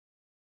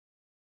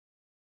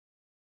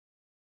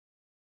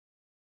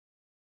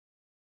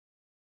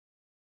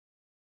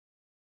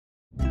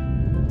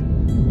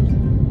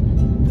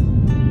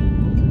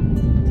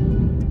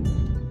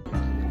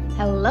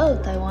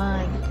Hello,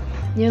 Taiwan.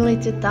 Nearly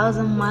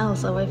 2,000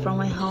 miles away from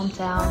my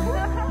hometown,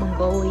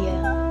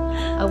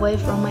 Mongolia, away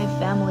from my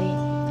family,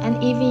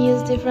 and even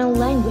use different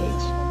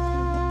language.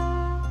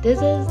 This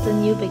is the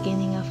new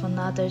beginning of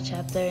another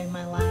chapter in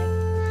my life.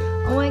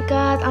 Oh my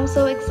god, I'm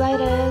so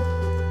excited!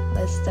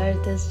 Let's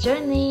start this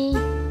journey!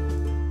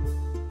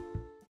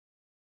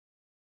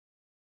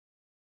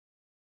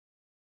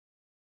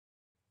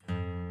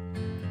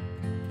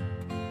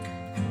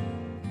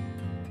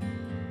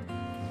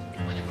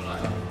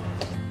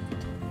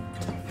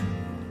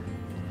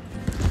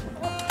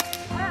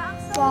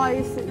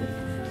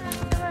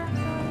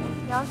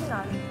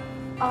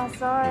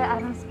 Sorry, I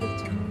don't speak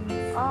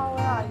Chinese. Oh,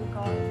 where are you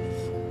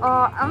going?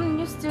 I'm a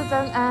new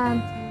student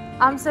and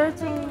I'm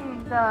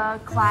searching the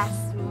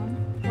classroom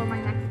for my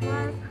next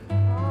class.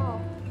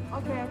 Oh,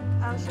 okay.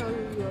 I'll show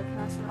you your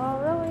classroom. Oh,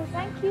 really?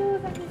 Thank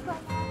you so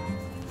much.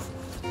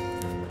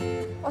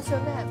 What's your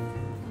name?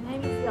 My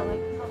name is Yuan.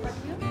 How about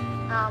you?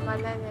 My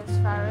name is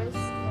Faris.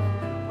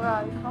 And where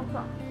are you come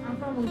from? I'm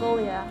from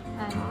Mongolia.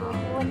 And you're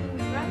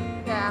Taiwanese,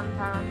 right? Yeah, I'm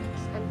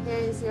Taiwanese. And here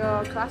is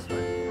your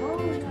classroom.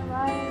 Oh, yeah,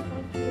 right.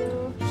 Thank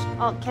you.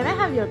 Oh, can I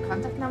have your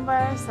contact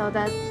number so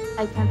that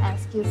I can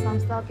ask you some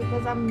stuff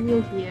because I'm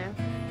new here?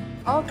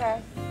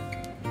 Okay.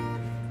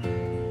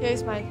 Here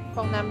is my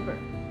phone number.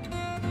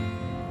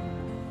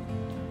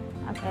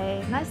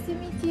 Okay, nice to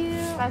meet you.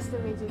 Nice to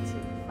meet you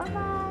too.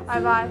 Bye-bye.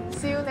 Bye-bye.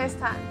 See you next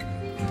time.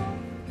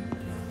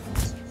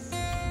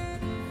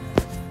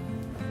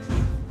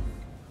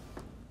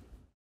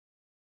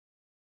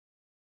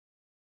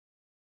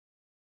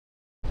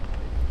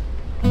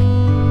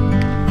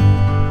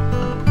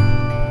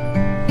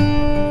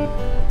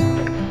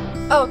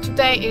 Oh,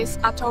 today is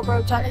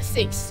October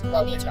 26th.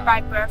 We need to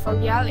prepare for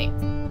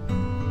yelling.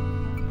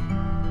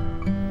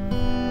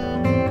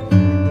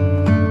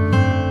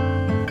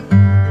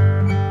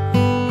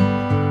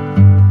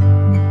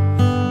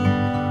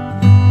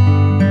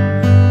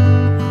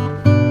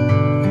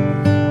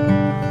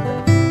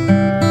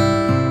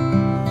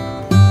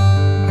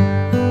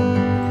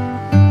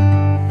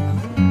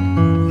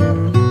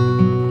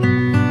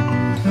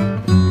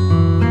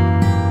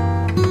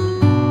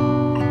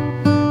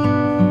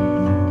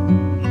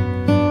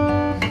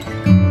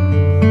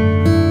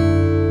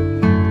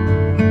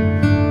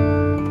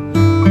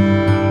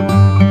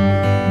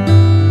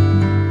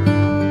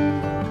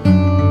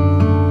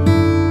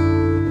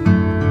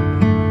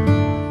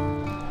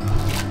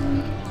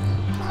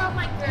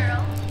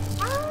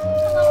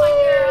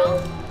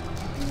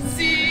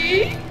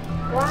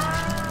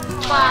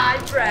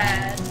 My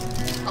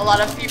dress. A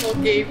lot of people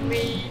gave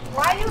me.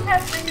 Why you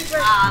have many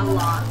dresses? A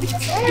lot.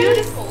 Because it's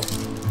beautiful.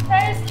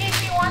 Paris gave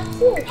me one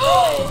too.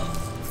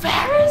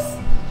 Ferris?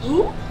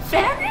 Who?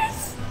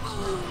 Ferris?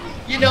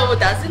 You know what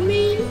does it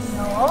mean?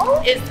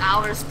 No. It's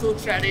our school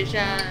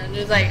tradition.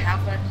 It's like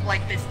happen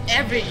like this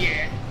every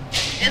year.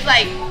 It's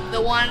like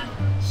the one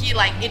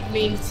it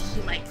means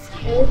he likes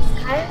you. It's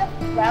kind of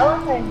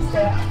Valentine's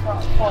Day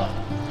for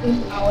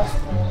in our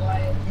school,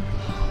 right?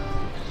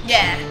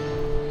 Yeah.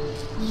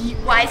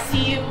 Why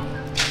see you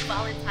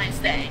Valentine's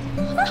Day?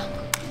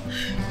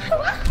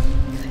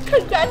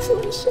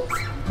 Congratulations.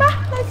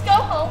 Let's go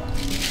home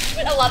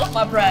with a lot of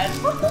my bread.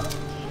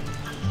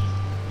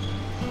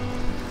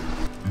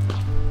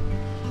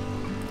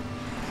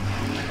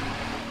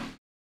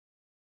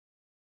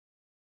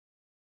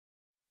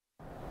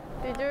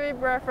 Did you eat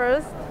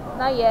breakfast?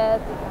 Not yet.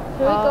 Should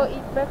we go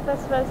eat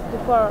breakfast first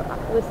before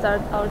we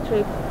start our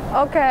trip?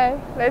 Okay,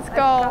 let's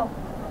go.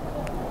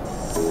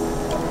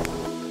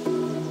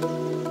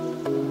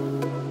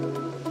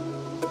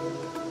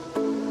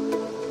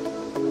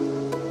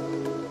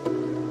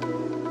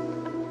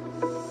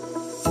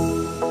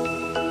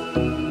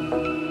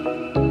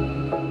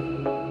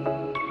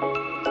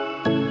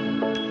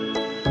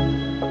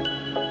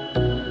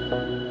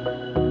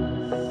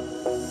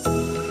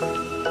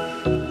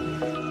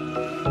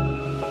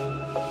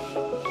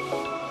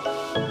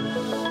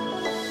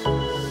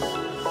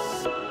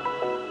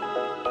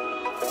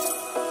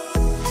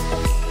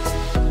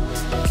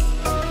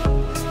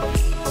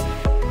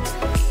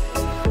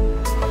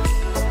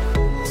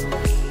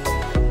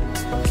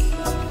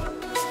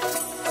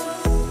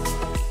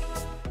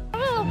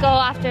 Go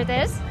after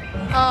this.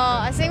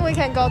 I think we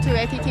can go to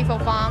ATT for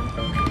fun.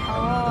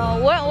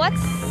 Oh,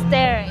 what's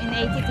there in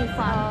ATT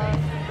Fun?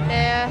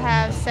 They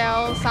have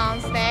sell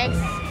some snacks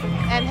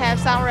and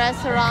have some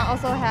restaurant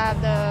also have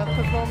the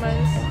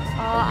performance.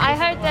 I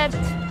heard that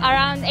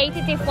around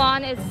ATT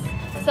Fun is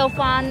so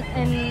fun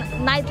in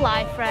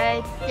nightlife,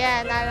 right?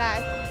 Yeah,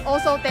 nightlife.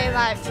 Also day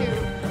life too.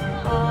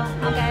 Oh,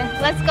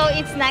 okay. Let's go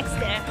eat snacks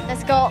there.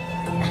 Let's go.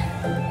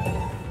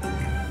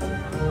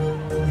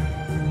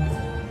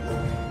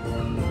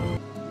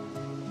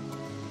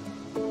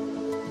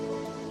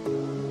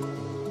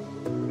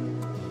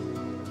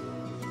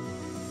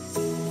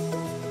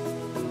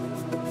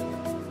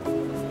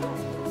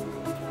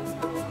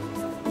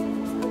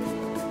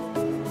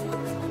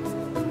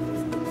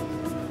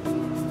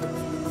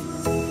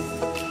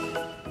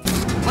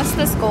 What's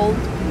this called?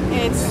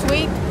 It's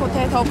sweet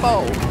potato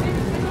bowl.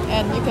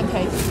 and you can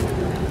taste.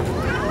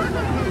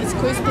 It's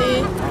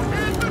crispy.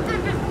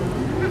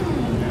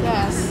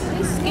 Yes.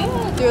 It's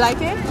good. Do you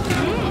like it?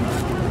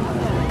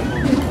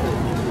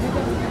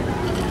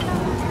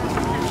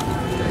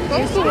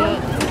 It's good.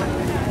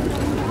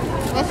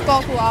 Let's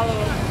go to our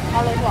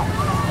walk.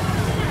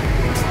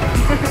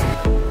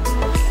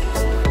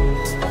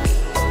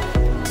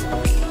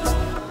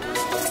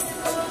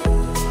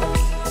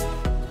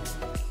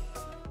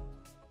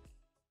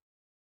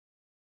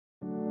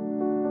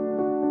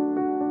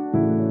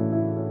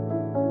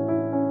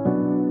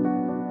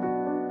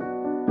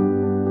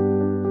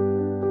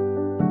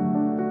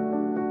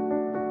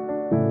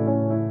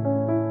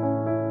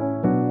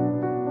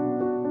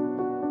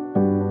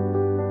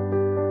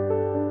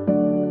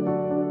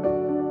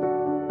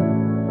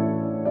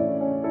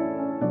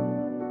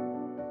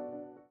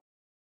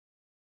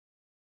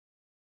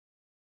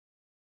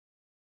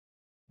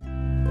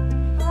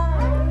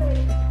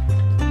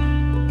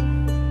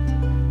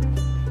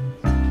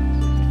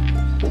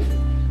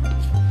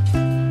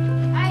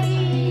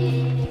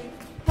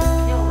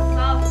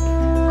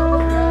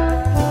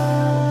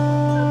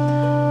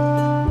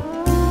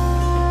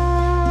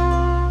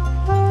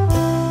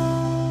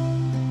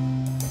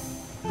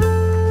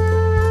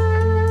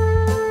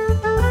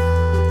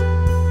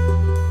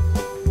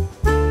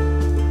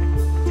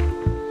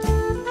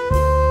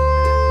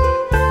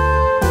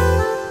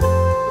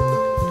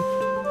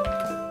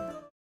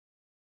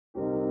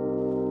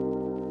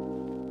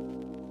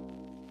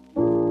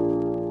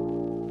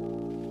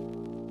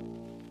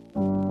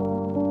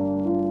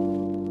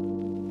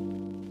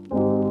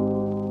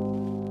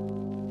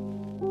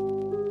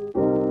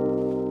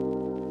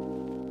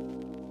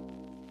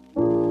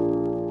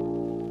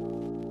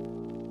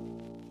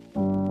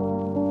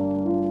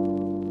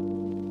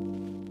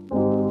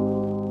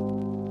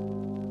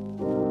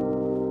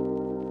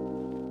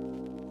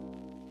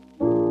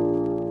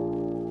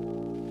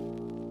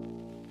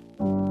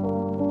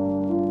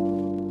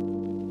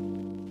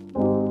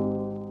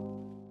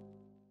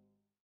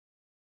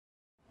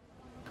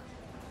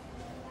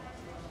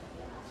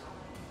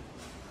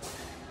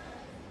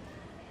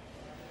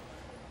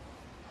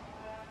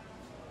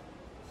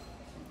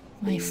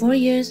 My 4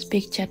 years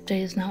big chapter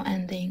is now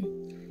ending.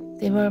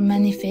 There were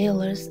many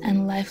failures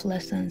and life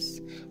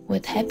lessons,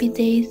 with happy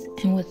days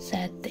and with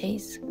sad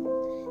days.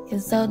 It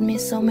taught me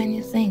so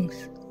many things,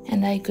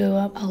 and I grew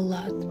up a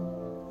lot.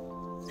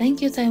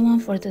 Thank you, Taiwan,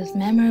 for this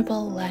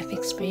memorable life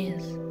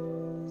experience.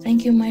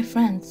 Thank you, my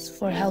friends,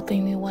 for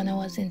helping me when I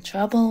was in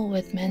trouble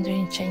with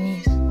Mandarin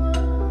Chinese.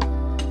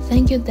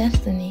 Thank you,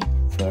 Destiny,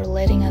 for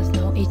letting us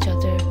know each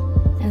other.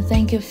 And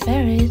thank you,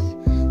 Ferris,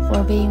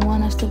 for being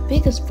one of the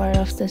biggest part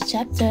of this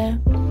chapter.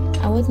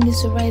 I wouldn't be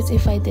surprised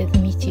if I did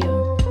meet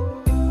you.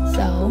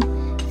 So,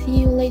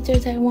 see you later,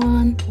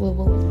 Taiwan. We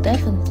will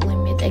definitely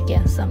meet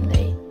again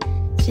someday.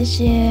 谢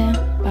谢，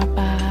拜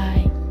拜。